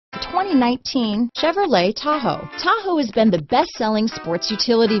2019 Chevrolet Tahoe. Tahoe has been the best-selling sports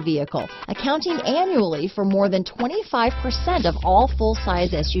utility vehicle, accounting annually for more than 25% of all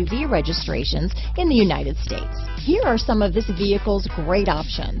full-size SUV registrations in the United States. Here are some of this vehicle's great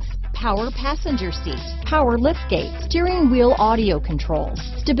options: power passenger seat, power liftgate, steering wheel audio controls,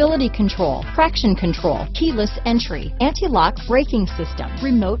 stability control, traction control, keyless entry, anti-lock braking system,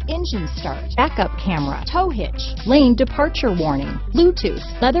 remote engine start, backup camera, tow hitch, lane departure warning, Bluetooth,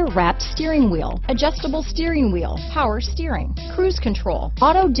 leather-wrapped steering wheel, adjustable steering wheel, power steering, cruise control,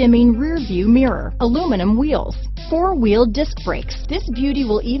 auto-dimming rear view mirror, aluminum wheels, four-wheel disc brakes. This beauty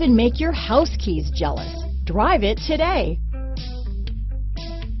will even make your house keys jealous. Drive it today.